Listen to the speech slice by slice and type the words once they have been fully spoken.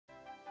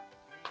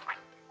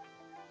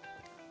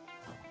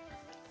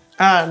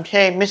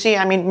Hey,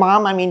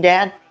 Mom,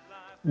 Dad.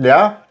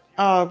 Yeah?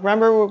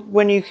 Remember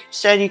when you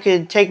said you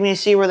could take me to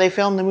see where they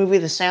filmed the movie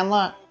The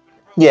Sandlot?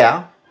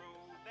 Yeah.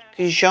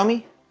 Could you show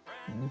me?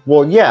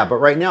 Well, yeah, but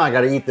right now I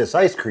gotta eat this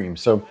ice cream,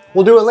 so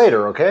we'll do it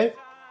later, okay?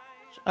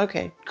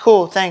 Okay,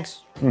 cool,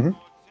 thanks. Mm-hmm.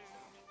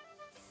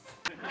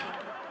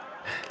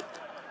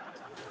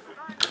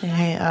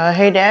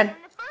 Hey, Dad.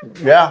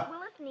 Yeah.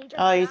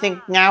 You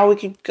think now we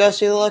could go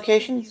see the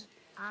locations?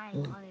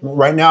 Well,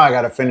 right now I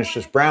gotta finish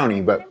this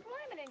brownie, but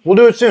we'll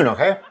do it soon,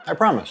 okay? I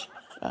promise.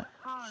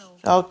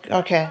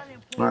 Okay.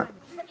 All right.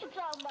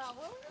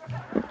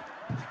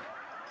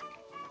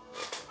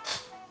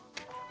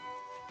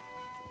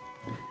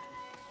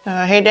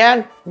 Hey,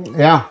 Dad.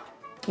 Yeah.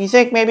 You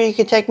think maybe you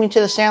could take me to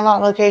the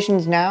Sandlot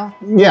locations now?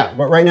 Yeah,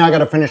 but right now I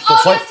gotta finish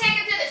this. Let's take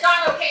it to the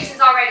darn locations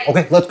already.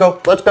 Okay, let's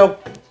go. Let's go.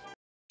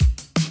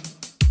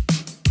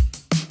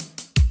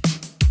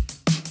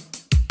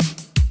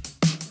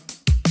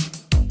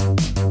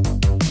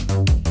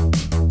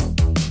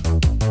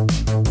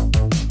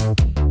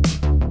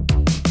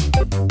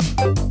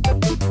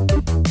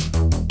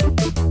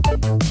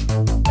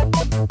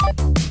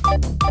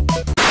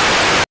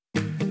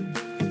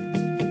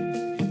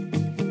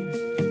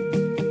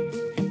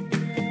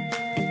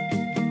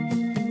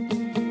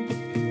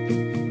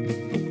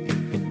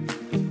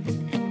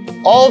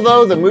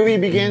 Although the movie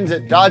begins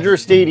at Dodger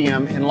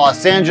Stadium in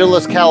Los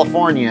Angeles,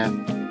 California,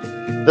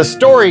 the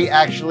story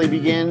actually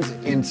begins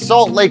in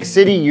Salt Lake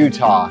City,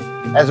 Utah,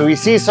 as we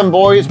see some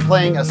boys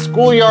playing a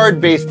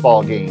schoolyard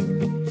baseball game.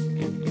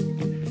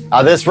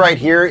 Now this right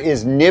here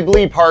is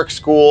Nibley Park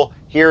School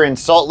here in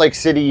Salt Lake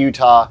City,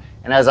 Utah,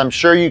 and as I'm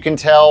sure you can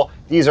tell,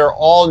 these are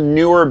all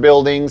newer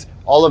buildings.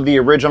 All of the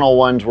original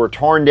ones were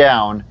torn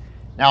down.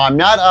 Now I'm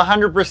not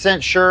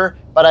 100% sure,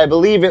 but I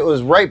believe it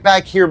was right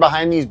back here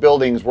behind these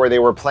buildings where they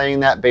were playing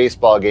that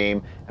baseball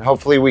game. And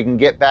hopefully we can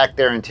get back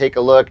there and take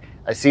a look.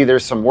 I see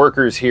there's some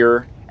workers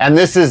here. And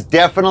this is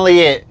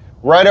definitely it.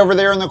 Right over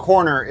there in the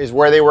corner is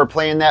where they were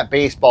playing that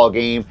baseball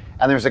game.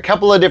 And there's a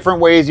couple of different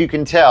ways you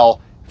can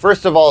tell.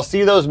 First of all,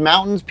 see those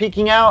mountains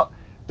peeking out?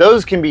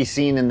 Those can be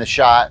seen in the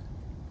shot.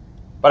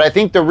 But I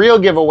think the real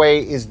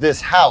giveaway is this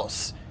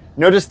house.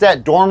 Notice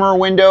that dormer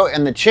window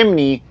and the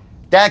chimney,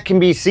 that can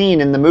be seen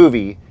in the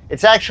movie.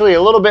 It's actually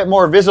a little bit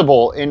more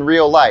visible in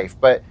real life,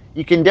 but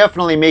you can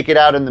definitely make it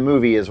out in the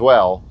movie as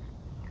well.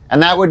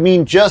 And that would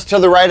mean just to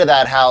the right of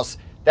that house,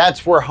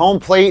 that's where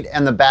home plate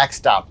and the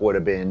backstop would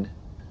have been.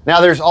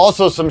 Now there's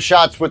also some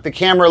shots with the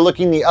camera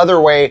looking the other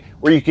way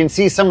where you can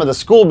see some of the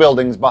school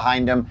buildings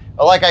behind them.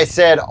 But like I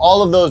said,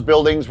 all of those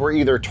buildings were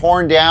either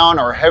torn down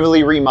or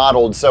heavily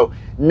remodeled, so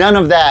none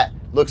of that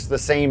looks the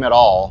same at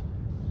all.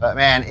 But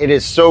man, it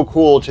is so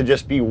cool to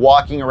just be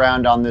walking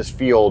around on this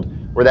field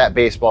where that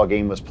baseball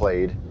game was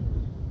played.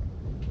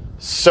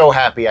 So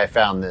happy I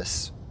found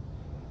this.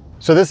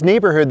 So this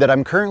neighborhood that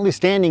I'm currently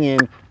standing in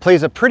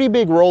plays a pretty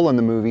big role in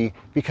the movie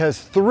because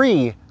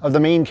 3 of the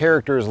main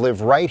characters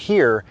live right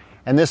here,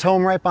 and this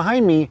home right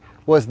behind me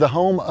was the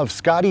home of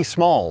Scotty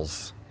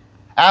Smalls.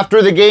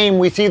 After the game,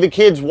 we see the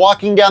kids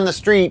walking down the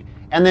street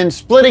and then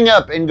splitting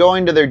up and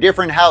going to their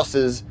different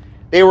houses.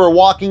 They were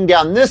walking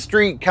down this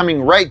street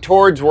coming right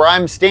towards where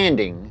I'm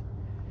standing.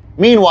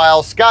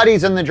 Meanwhile,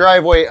 Scotty's in the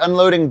driveway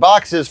unloading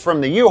boxes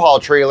from the U-Haul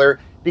trailer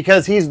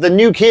because he's the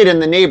new kid in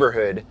the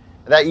neighborhood.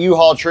 That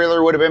U-Haul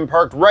trailer would have been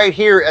parked right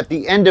here at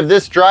the end of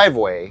this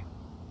driveway.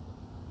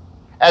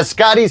 As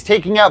Scotty's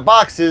taking out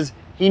boxes,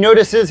 he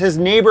notices his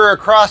neighbor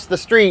across the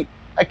street,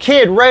 a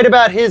kid right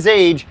about his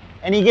age,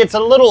 and he gets a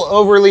little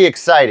overly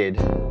excited.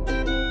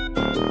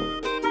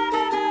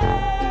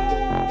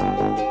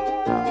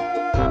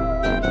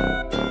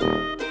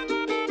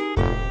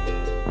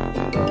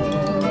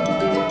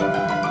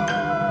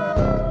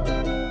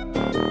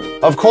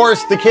 Of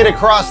course, the kid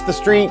across the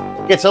street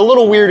gets a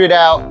little weirded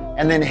out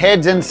and then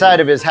heads inside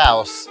of his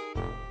house.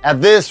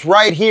 At this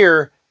right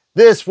here,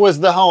 this was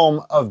the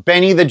home of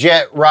Benny the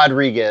Jet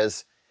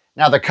Rodriguez.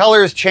 Now the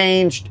color's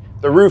changed,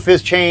 the roof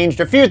has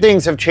changed, a few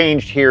things have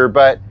changed here,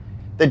 but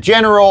the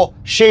general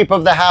shape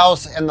of the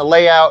house and the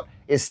layout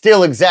is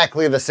still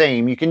exactly the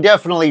same. You can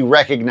definitely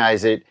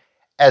recognize it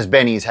as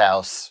Benny's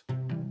house.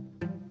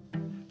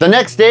 The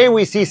next day,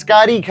 we see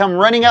Scotty come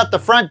running out the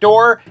front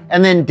door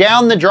and then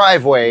down the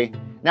driveway.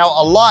 Now,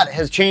 a lot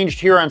has changed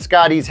here on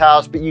Scotty's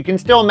house, but you can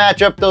still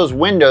match up those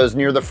windows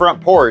near the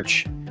front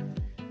porch.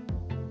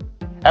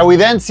 And we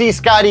then see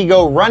Scotty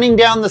go running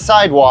down the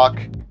sidewalk,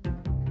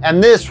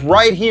 and this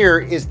right here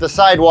is the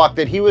sidewalk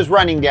that he was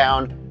running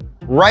down,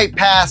 right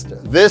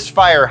past this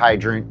fire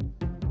hydrant.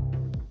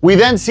 We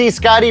then see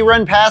Scotty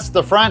run past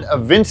the front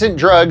of Vincent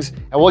Drugs,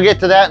 and we'll get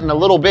to that in a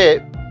little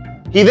bit.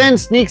 He then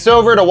sneaks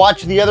over to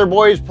watch the other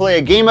boys play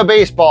a game of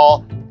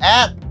baseball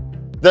at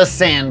the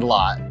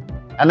Sandlot.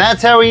 And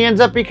that's how he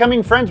ends up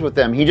becoming friends with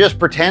them. He just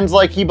pretends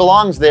like he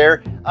belongs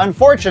there.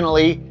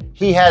 Unfortunately,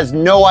 he has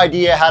no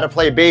idea how to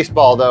play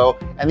baseball though,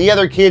 and the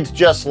other kids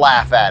just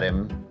laugh at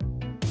him.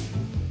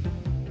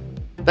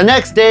 The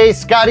next day,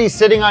 Scotty's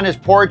sitting on his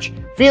porch,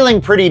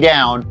 feeling pretty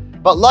down,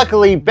 but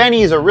luckily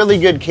Benny's a really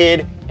good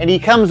kid, and he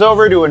comes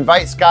over to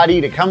invite Scotty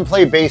to come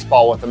play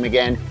baseball with him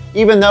again,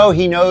 even though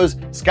he knows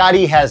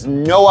Scotty has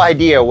no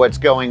idea what's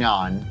going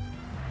on.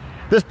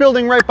 This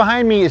building right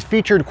behind me is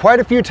featured quite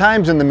a few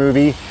times in the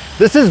movie.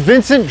 This is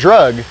Vincent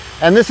Drug,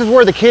 and this is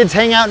where the kids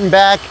hang out in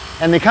back,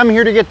 and they come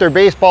here to get their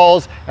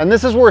baseballs, and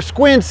this is where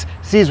Squints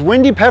sees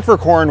Wendy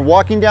Peppercorn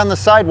walking down the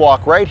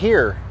sidewalk right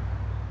here.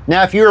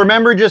 Now, if you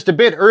remember just a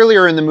bit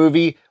earlier in the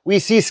movie, we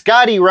see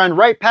Scotty run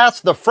right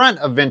past the front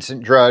of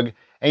Vincent Drug,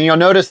 and you'll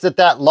notice that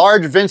that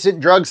large Vincent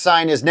Drug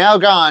sign is now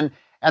gone,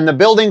 and the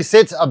building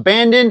sits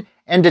abandoned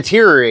and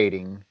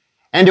deteriorating.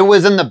 And it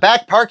was in the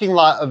back parking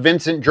lot of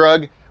Vincent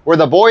Drug where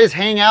the boys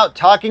hang out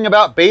talking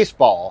about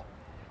baseball.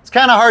 It's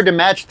kind of hard to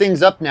match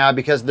things up now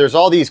because there's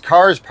all these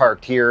cars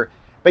parked here,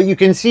 but you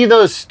can see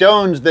those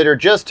stones that are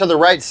just to the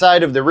right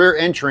side of the rear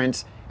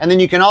entrance, and then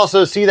you can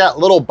also see that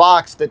little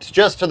box that's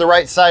just to the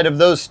right side of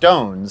those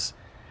stones.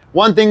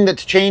 One thing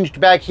that's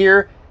changed back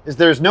here is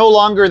there's no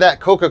longer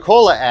that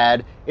Coca-Cola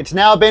ad. It's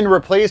now been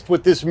replaced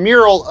with this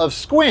mural of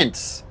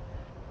Squints.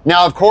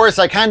 Now, of course,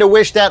 I kind of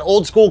wish that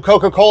old school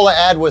Coca-Cola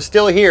ad was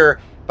still here,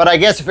 but I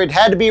guess if it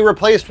had to be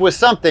replaced with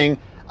something,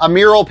 a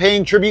mural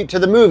paying tribute to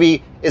the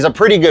movie is a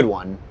pretty good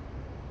one.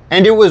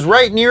 And it was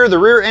right near the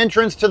rear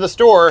entrance to the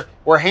store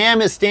where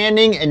Ham is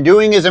standing and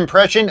doing his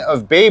impression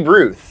of Babe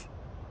Ruth.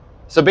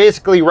 So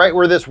basically right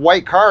where this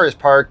white car is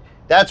parked,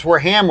 that's where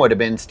Ham would have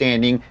been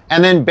standing.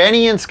 And then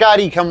Benny and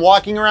Scotty come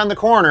walking around the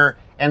corner,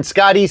 and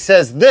Scotty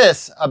says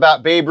this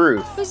about Babe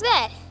Ruth. Who's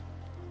that?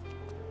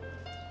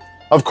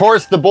 Of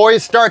course, the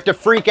boys start to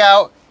freak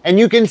out, and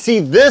you can see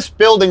this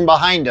building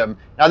behind them.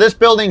 Now, this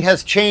building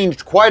has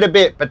changed quite a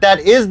bit, but that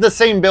is the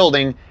same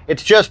building.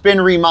 It's just been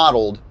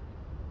remodeled.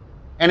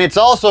 And it's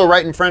also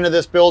right in front of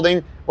this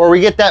building where we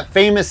get that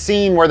famous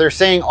scene where they're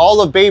saying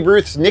all of Babe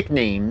Ruth's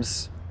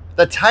nicknames.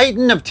 The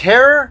Titan of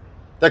Terror,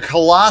 the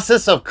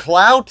Colossus of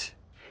Clout,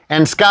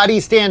 and Scotty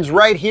stands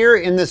right here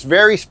in this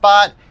very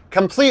spot,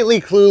 completely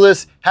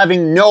clueless,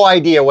 having no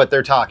idea what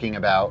they're talking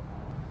about.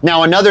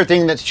 Now, another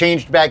thing that's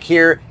changed back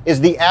here is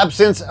the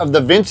absence of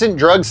the Vincent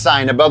Drug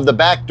sign above the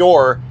back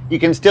door. You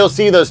can still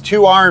see those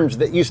two arms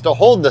that used to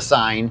hold the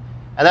sign,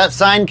 and that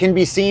sign can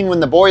be seen when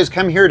the boys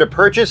come here to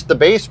purchase the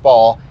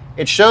baseball.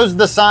 It shows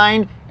the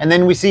sign, and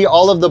then we see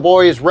all of the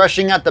boys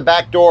rushing at the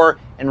back door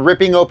and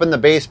ripping open the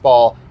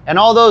baseball. And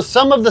although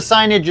some of the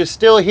signage is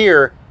still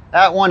here,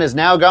 that one is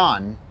now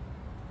gone.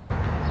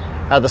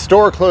 Now, the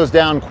store closed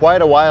down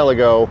quite a while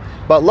ago,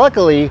 but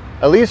luckily,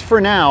 at least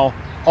for now,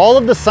 all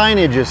of the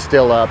signage is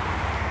still up.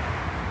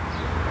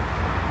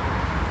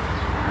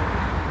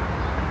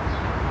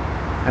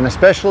 And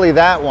especially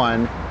that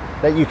one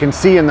that you can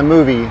see in the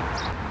movie.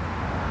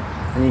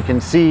 And you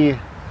can see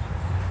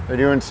they're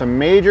doing some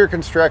major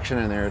construction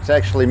in there. It's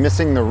actually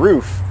missing the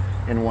roof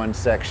in one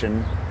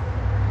section.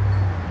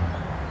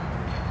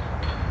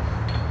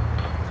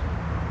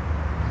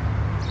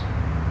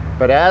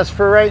 But as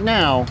for right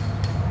now,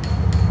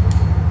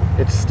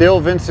 it's still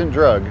Vincent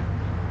Drug.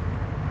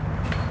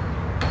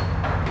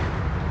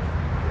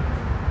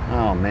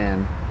 Oh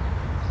man.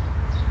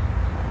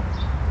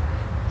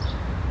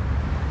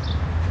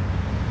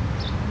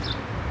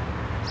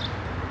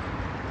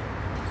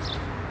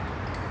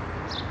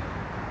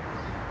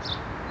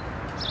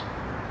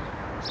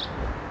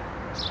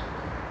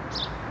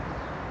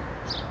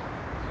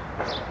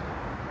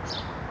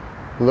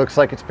 Looks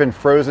like it's been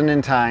frozen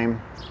in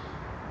time.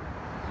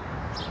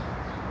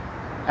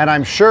 And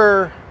I'm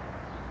sure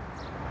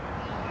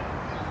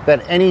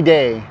that any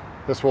day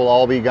this will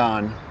all be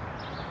gone.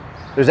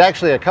 There's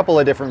actually a couple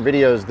of different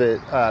videos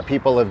that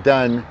people have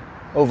done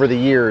over the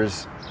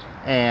years,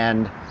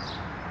 and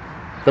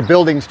the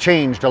building's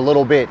changed a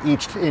little bit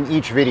in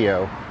each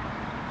video.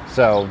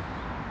 So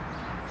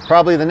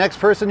probably the next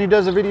person who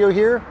does a video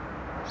here,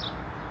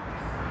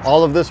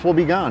 all of this will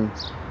be gone.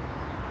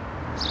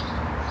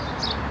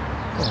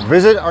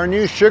 Visit our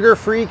new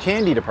sugar-free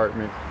candy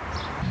department.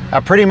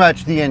 Pretty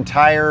much the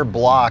entire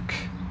block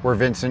where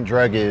Vincent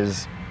Drug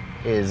is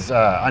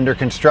under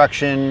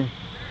construction.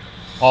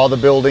 All the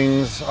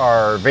buildings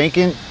are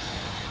vacant.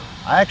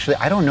 I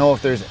don't know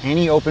if there's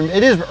any open.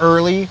 It is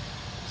early,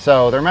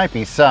 so there might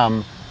be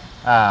some,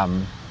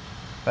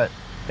 but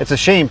it's a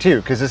shame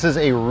too, because this is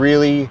a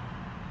really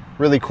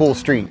cool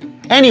street.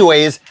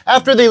 Anyways,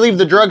 after they leave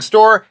the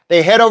drugstore,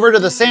 they head over to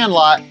the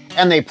Sandlot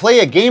and they play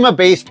a game of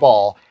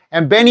baseball.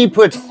 And Benny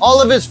puts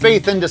all of his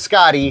faith into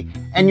Scotty,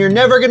 and you're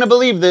never gonna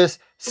believe this,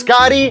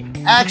 Scotty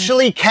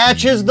actually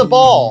catches the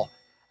ball.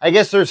 I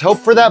guess there's hope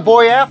for that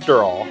boy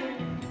after all.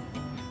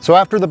 So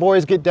after the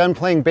boys get done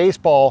playing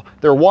baseball,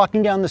 they're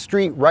walking down the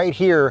street right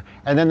here,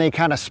 and then they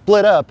kind of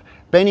split up.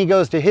 Benny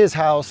goes to his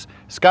house,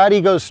 Scotty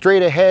goes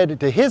straight ahead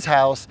to his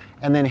house,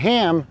 and then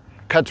Ham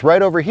cuts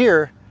right over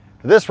here.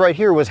 This right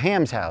here was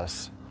Ham's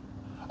house.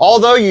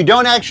 Although you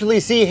don't actually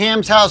see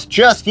Ham's house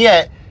just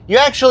yet, you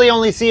actually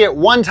only see it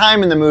one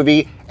time in the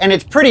movie, and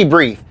it's pretty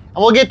brief. And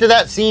we'll get to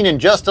that scene in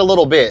just a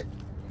little bit.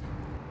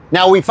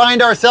 Now we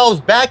find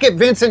ourselves back at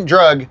Vincent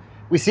Drug.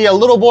 We see a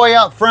little boy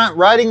out front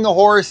riding the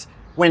horse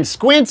when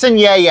Squints and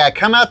Yeah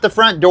come out the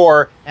front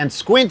door, and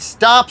Squints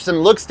stops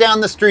and looks down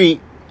the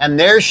street, and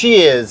there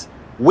she is,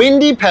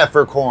 Wendy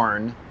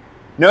Peppercorn.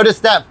 Notice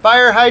that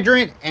fire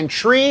hydrant and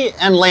tree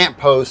and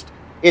lamppost.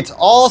 It's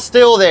all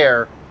still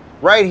there.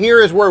 Right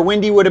here is where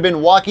Wendy would have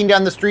been walking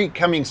down the street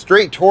coming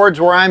straight towards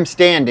where I'm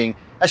standing.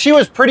 As she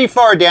was pretty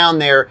far down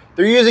there,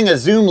 they're using a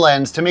zoom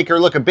lens to make her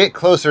look a bit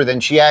closer than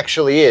she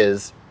actually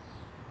is.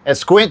 As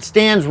Squint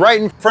stands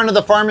right in front of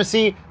the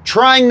pharmacy,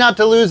 trying not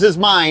to lose his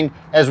mind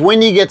as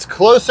Wendy gets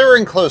closer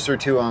and closer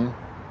to him.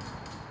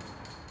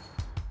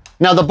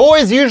 Now the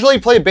boys usually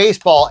play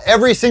baseball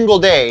every single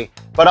day,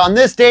 but on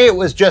this day it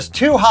was just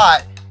too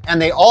hot and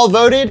they all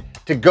voted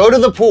to go to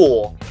the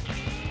pool.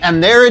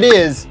 And there it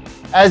is.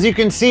 As you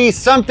can see,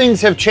 some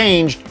things have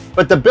changed,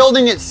 but the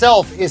building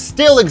itself is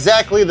still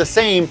exactly the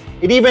same.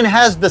 It even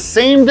has the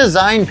same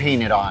design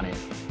painted on it.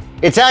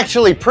 It's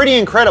actually pretty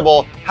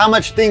incredible how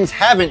much things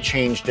haven't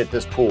changed at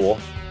this pool.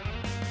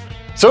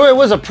 So it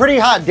was a pretty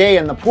hot day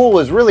and the pool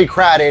was really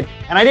crowded,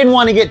 and I didn't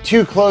want to get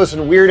too close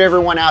and weird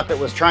everyone out that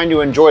was trying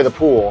to enjoy the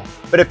pool.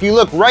 But if you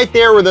look right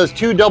there where those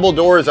two double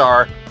doors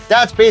are,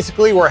 that's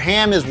basically where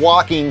Ham is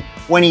walking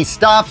when he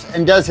stops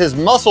and does his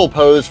muscle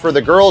pose for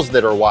the girls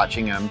that are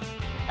watching him.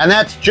 And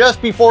that's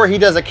just before he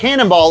does a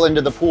cannonball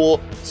into the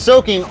pool,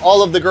 soaking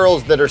all of the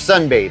girls that are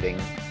sunbathing.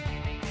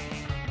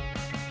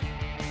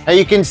 Now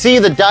you can see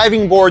the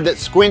diving board that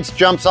Squints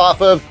jumps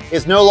off of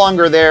is no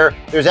longer there.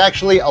 There's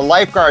actually a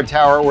lifeguard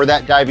tower where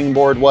that diving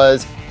board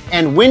was,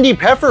 and Wendy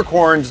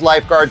Peppercorn's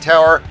lifeguard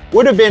tower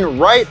would have been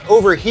right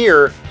over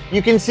here.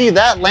 You can see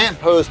that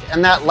lamppost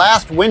and that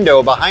last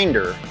window behind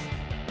her.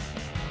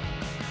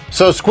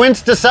 So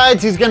Squints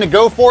decides he's gonna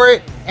go for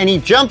it, and he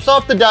jumps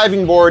off the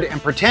diving board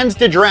and pretends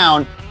to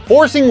drown,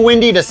 forcing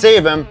Wendy to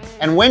save him,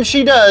 and when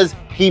she does,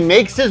 he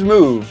makes his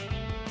move.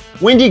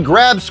 Wendy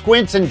grabs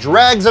Squints and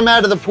drags him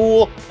out of the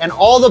pool, and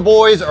all the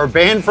boys are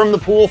banned from the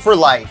pool for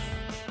life.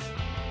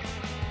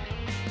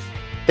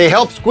 They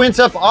help Squints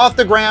up off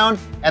the ground,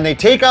 and they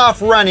take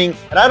off running,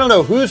 and I don't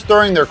know who's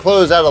throwing their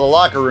clothes out of the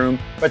locker room,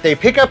 but they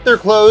pick up their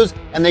clothes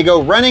and they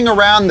go running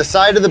around the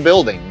side of the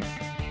building.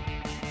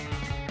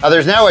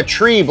 There's now a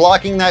tree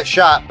blocking that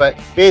shot, but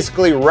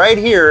basically right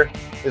here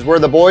is where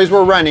the boys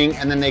were running,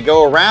 and then they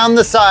go around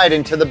the side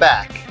into the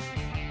back.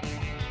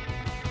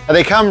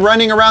 They come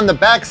running around the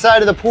back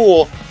side of the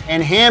pool,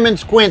 and Ham and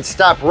Squint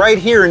stop right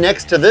here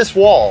next to this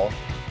wall.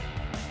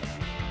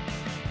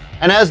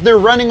 And as they're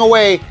running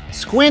away,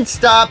 Squint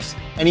stops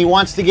and he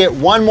wants to get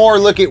one more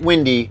look at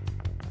Wendy.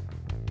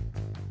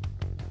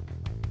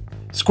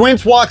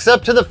 Squints walks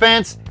up to the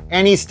fence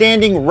and he's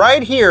standing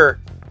right here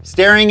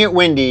staring at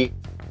Wendy.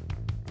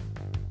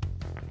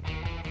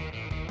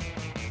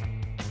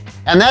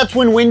 And that's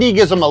when Wendy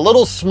gives him a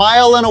little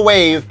smile and a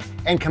wave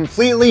and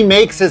completely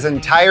makes his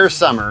entire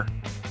summer.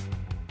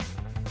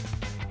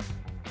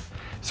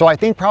 So I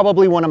think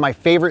probably one of my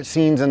favorite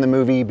scenes in the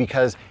movie,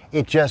 because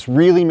it just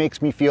really makes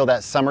me feel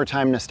that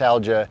summertime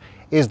nostalgia,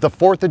 is the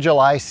 4th of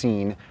July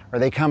scene where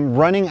they come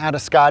running out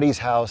of Scotty's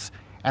house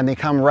and they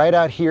come right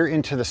out here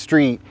into the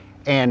street,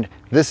 and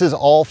this is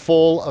all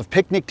full of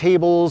picnic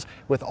tables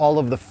with all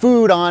of the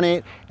food on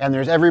it, and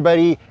there's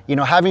everybody, you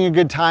know, having a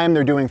good time.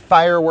 They're doing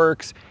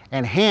fireworks,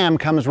 and Ham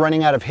comes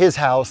running out of his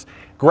house,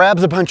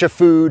 grabs a bunch of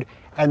food,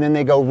 and then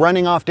they go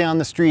running off down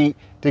the street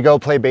to go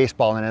play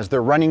baseball. And as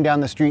they're running down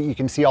the street, you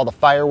can see all the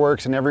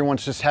fireworks and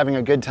everyone's just having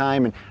a good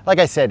time. And like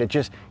I said, it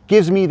just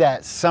gives me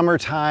that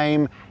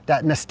summertime,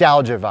 that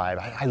nostalgia vibe.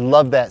 I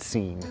love that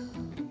scene.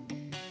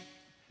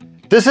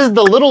 This is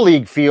the Little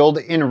League field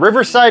in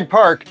Riverside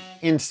Park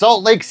in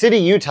Salt Lake City,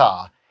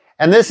 Utah.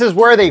 And this is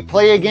where they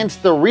play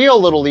against the real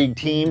Little League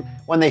team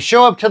when they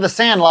show up to the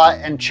Sandlot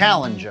and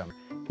challenge them.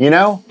 You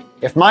know,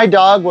 if my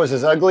dog was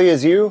as ugly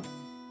as you,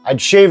 I'd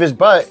shave his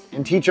butt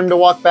and teach him to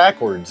walk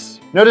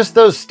backwards. Notice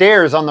those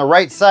stairs on the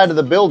right side of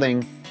the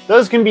building.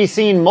 Those can be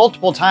seen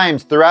multiple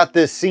times throughout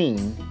this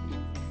scene.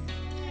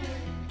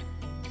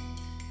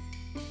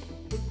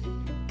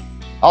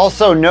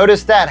 Also,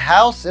 notice that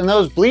house and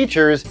those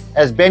bleachers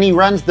as Benny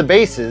runs the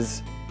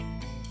bases.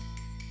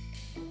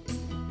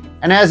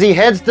 And as he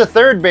heads to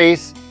third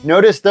base,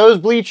 notice those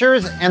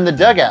bleachers and the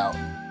dugout.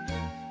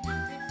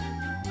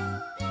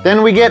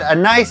 Then we get a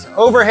nice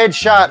overhead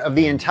shot of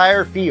the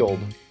entire field.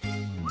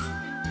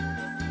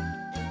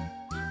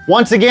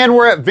 Once again,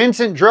 we're at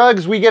Vincent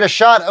Drugs. We get a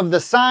shot of the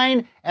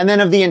sign and then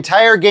of the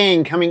entire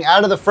gang coming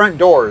out of the front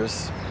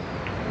doors.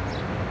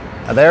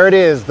 Now there it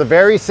is, the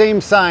very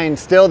same sign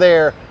still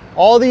there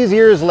all these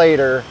years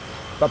later,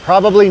 but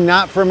probably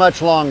not for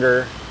much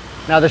longer.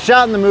 Now the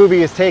shot in the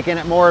movie is taken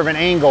at more of an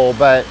angle,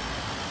 but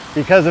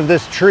because of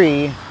this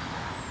tree,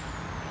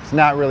 it's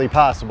not really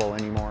possible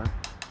anymore.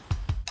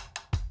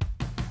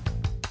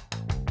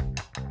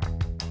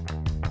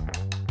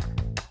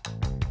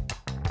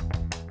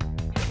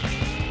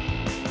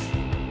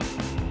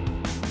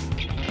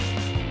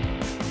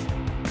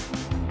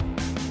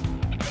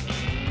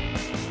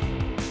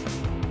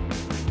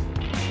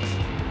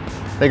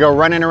 They go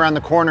running around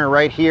the corner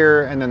right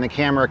here, and then the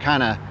camera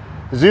kind of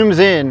zooms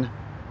in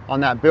on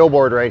that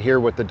billboard right here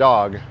with the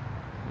dog.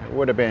 It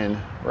would have been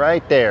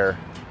right there.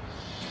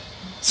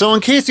 So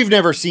in case you've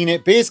never seen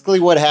it, basically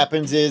what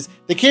happens is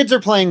the kids are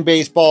playing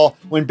baseball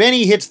when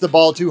Benny hits the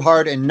ball too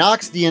hard and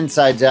knocks the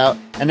insides out,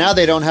 and now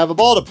they don't have a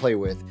ball to play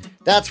with.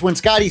 That's when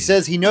Scotty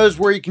says he knows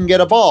where he can get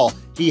a ball.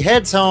 He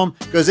heads home,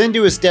 goes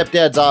into his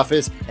stepdad's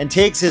office, and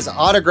takes his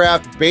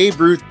autographed Babe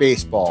Ruth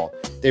baseball.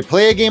 They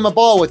play a game of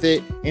ball with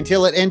it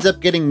until it ends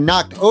up getting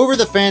knocked over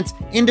the fence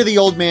into the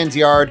old man's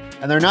yard,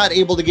 and they're not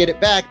able to get it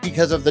back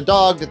because of the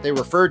dog that they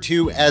refer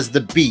to as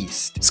the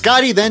Beast.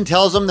 Scotty then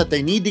tells them that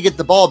they need to get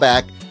the ball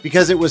back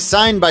because it was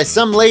signed by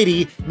some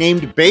lady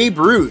named Babe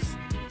Ruth.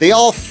 They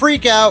all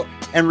freak out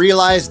and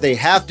realize they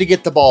have to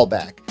get the ball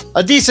back.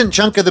 A decent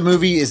chunk of the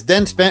movie is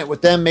then spent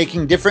with them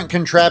making different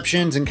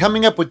contraptions and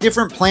coming up with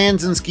different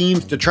plans and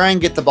schemes to try and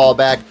get the ball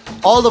back,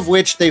 all of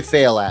which they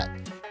fail at.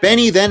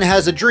 Benny then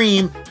has a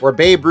dream where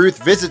Babe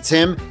Ruth visits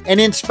him and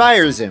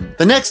inspires him.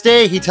 The next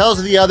day, he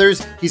tells the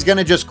others he's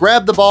gonna just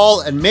grab the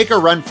ball and make a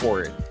run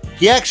for it.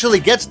 He actually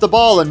gets the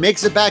ball and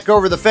makes it back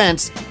over the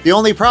fence. The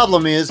only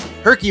problem is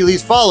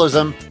Hercules follows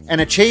him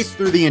and a chase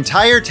through the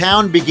entire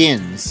town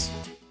begins.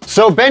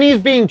 So Benny's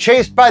being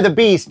chased by the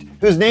Beast,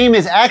 whose name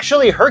is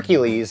actually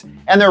Hercules,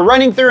 and they're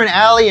running through an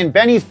alley and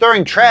Benny's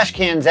throwing trash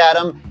cans at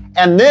him,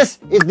 and this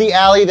is the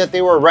alley that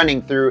they were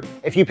running through.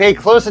 If you pay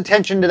close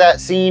attention to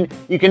that scene,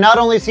 you can not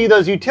only see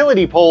those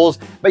utility poles,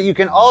 but you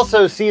can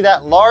also see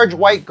that large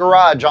white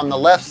garage on the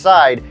left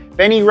side.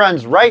 Benny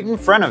runs right in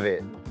front of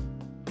it.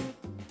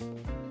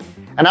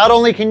 And not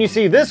only can you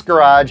see this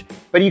garage,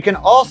 but you can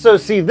also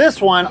see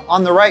this one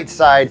on the right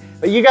side,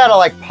 but you gotta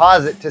like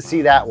pause it to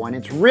see that one.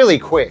 It's really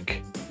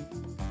quick.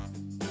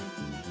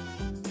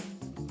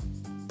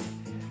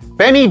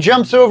 Benny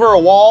jumps over a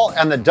wall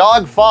and the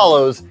dog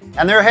follows,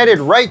 and they're headed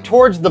right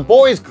towards the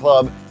boys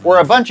club where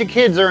a bunch of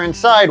kids are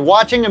inside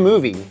watching a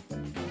movie.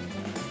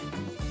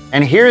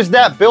 And here's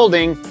that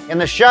building. In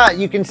the shot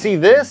you can see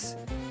this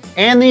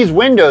and these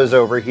windows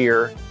over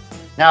here.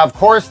 Now of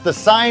course the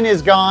sign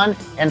is gone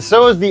and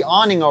so is the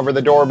awning over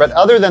the door, but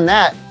other than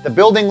that the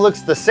building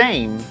looks the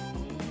same.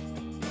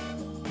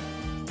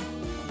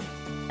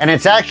 And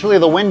it's actually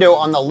the window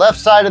on the left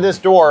side of this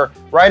door.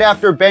 Right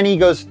after Benny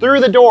goes through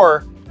the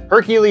door,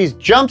 Hercules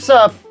jumps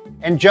up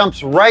and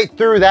jumps right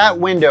through that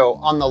window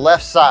on the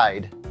left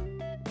side.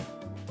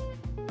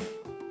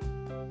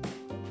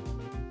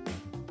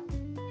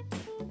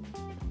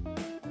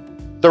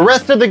 The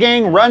rest of the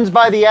gang runs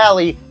by the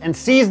alley and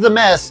sees the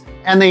mess,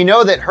 and they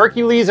know that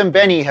Hercules and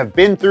Benny have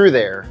been through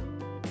there.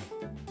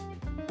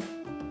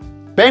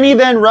 Benny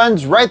then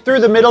runs right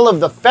through the middle of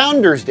the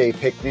Founders Day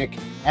picnic,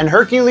 and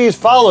Hercules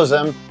follows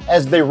him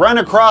as they run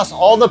across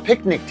all the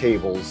picnic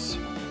tables.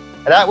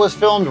 That was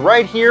filmed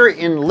right here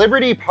in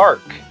Liberty Park.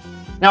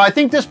 Now I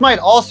think this might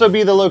also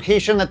be the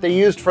location that they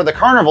used for the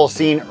carnival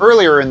scene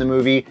earlier in the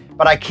movie,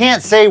 but I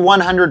can't say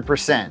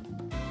 100%.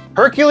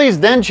 Hercules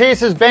then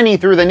chases Benny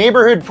through the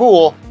neighborhood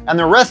pool, and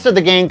the rest of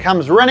the gang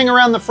comes running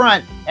around the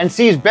front and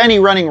sees Benny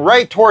running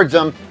right towards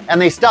them,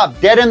 and they stop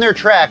dead in their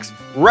tracks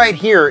right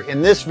here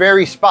in this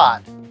very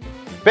spot.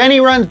 Benny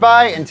runs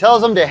by and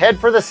tells them to head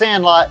for the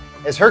Sandlot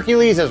as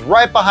Hercules is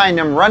right behind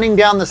him running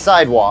down the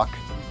sidewalk.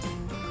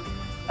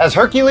 As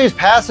Hercules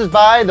passes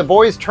by, the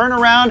boys turn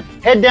around,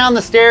 head down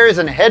the stairs,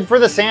 and head for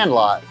the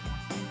Sandlot.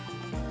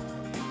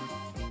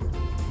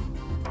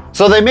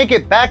 So they make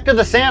it back to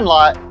the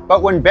Sandlot,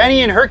 but when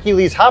Benny and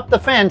Hercules hop the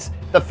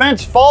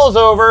fence falls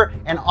over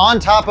and on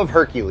top of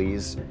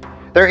Hercules.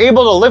 They're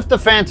able to lift the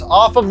fence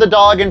off of the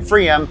dog and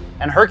free him,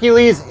 and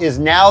Hercules is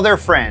now their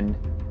friend.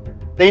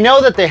 They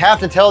know that they have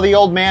to tell the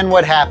old man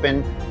what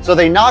happened, so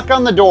they knock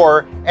on the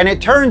door, and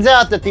it turns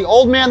out that the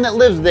old man that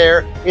lives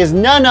there is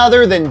none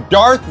other than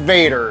Darth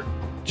Vader,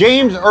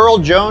 James Earl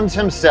Jones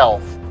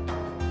himself.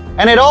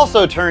 And it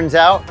also turns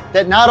out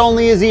that not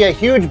only is he a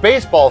huge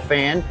baseball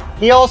fan,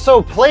 he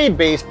also played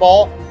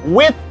baseball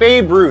with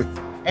Babe Ruth,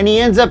 and he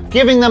ends up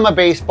giving them a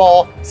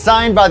baseball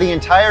signed by the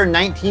entire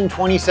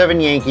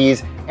 1927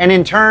 Yankees, and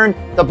in turn,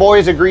 the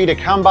boys agree to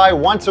come by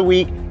once a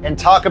week and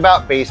talk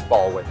about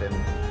baseball with him.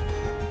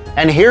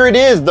 And here it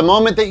is, the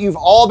moment that you've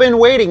all been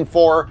waiting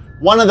for,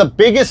 one of the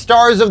biggest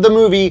stars of the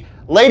movie.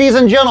 Ladies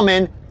and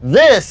gentlemen,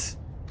 this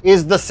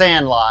is the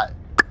Sandlot.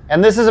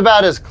 And this is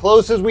about as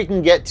close as we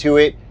can get to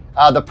it.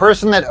 The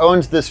person that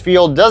owns this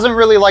field doesn't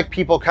really like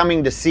people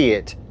coming to see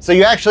it. So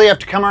you actually have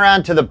to come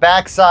around to the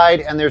back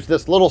side, and there's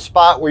this little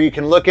spot where you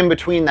can look in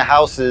between the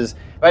houses.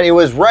 But it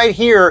was right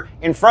here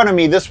in front of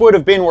me. This would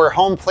have been where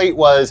home plate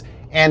was,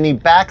 and the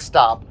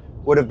backstop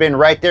would have been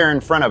right there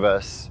in front of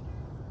us.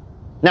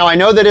 Now I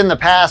know that in the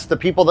past, the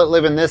people that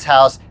live in this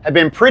house have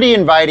been pretty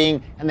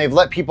inviting, and they've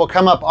let people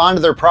come up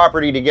onto their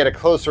property to get a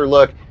closer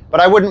look, but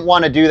I wouldn't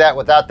want to do that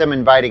without them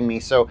inviting me.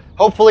 So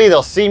hopefully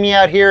they'll see me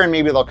out here and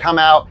maybe they'll come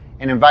out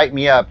and invite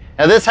me up.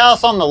 Now this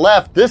house on the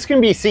left, this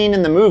can be seen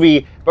in the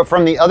movie, but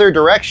from the other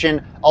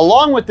direction,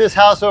 along with this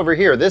house over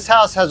here. This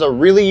house has a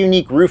really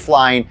unique roof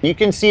line. You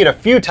can see it a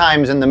few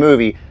times in the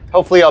movie.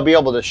 Hopefully I'll be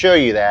able to show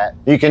you that.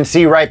 You can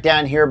see right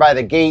down here by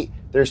the gate,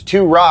 there's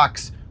two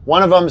rocks.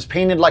 One of them is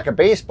painted like a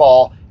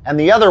baseball, and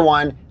the other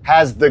one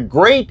has the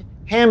Great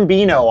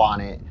Hambino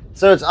on it.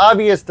 So it's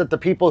obvious that the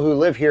people who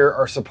live here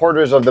are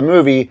supporters of the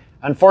movie.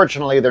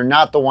 Unfortunately, they're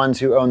not the ones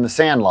who own the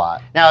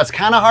Sandlot. Now, it's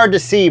kind of hard to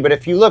see, but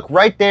if you look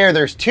right there,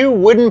 there's two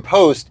wooden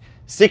posts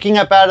sticking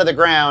up out of the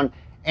ground,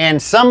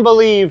 and some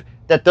believe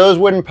that those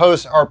wooden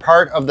posts are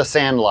part of the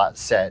Sandlot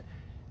set.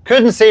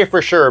 Couldn't say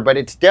for sure, but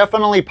it's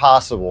definitely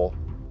possible.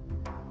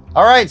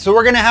 All right, so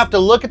we're gonna have to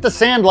look at the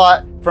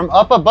Sandlot from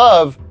up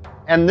above,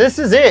 and this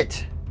is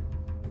it.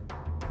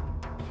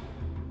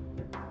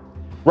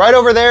 Right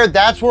over there,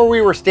 that's where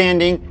we were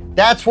standing.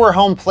 That's where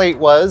home plate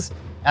was,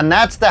 and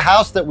that's the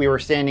house that we were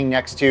standing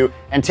next to.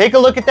 And take a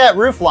look at that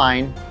roof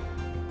line.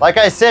 Like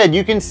I said,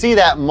 you can see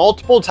that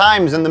multiple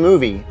times in the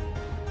movie.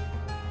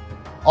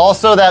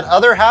 Also, that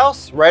other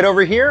house right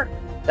over here,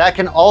 that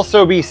can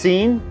also be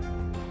seen.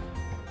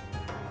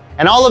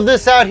 And all of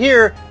this out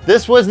here,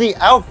 this was the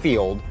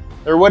outfield.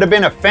 There would have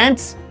been a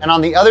fence, and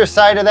on the other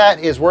side of that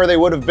is where they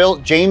would have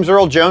built James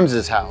Earl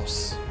Jones's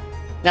house.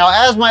 Now,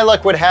 as my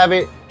luck would have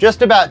it,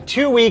 just about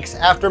 2 weeks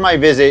after my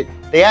visit,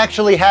 they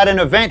actually had an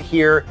event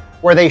here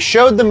where they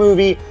showed the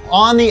movie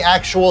on the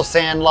actual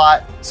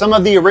Sandlot. Some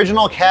of the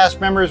original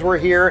cast members were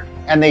here,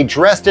 and they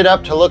dressed it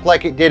up to look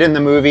like it did in the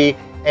movie.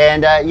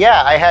 And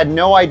yeah, I had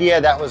no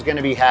idea that was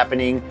gonna be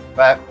happening,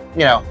 but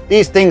you know,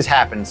 these things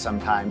happen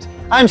sometimes.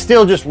 I'm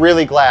still just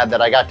really glad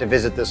that I got to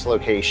visit this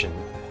location.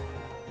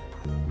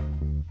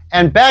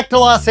 And back to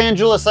Los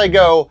Angeles I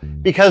go,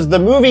 because the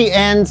movie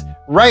ends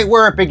right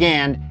where it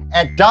began,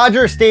 at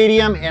Dodger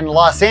Stadium in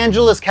Los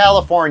Angeles,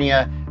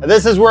 California.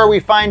 This is where we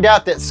find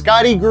out that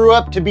Scotty grew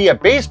up to be a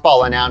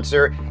baseball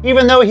announcer,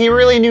 even though he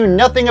really knew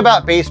nothing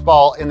about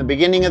baseball in the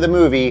beginning of the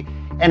movie.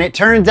 And it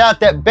turns out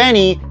that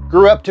Benny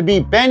grew up to be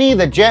Benny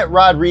the Jet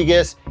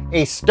Rodriguez,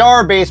 a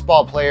star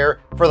baseball player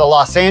for the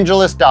Los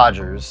Angeles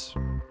Dodgers.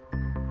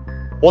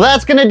 Well,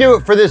 that's gonna do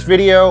it for this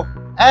video.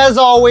 As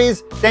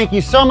always, thank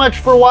you so much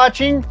for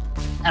watching,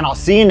 and I'll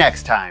see you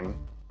next time.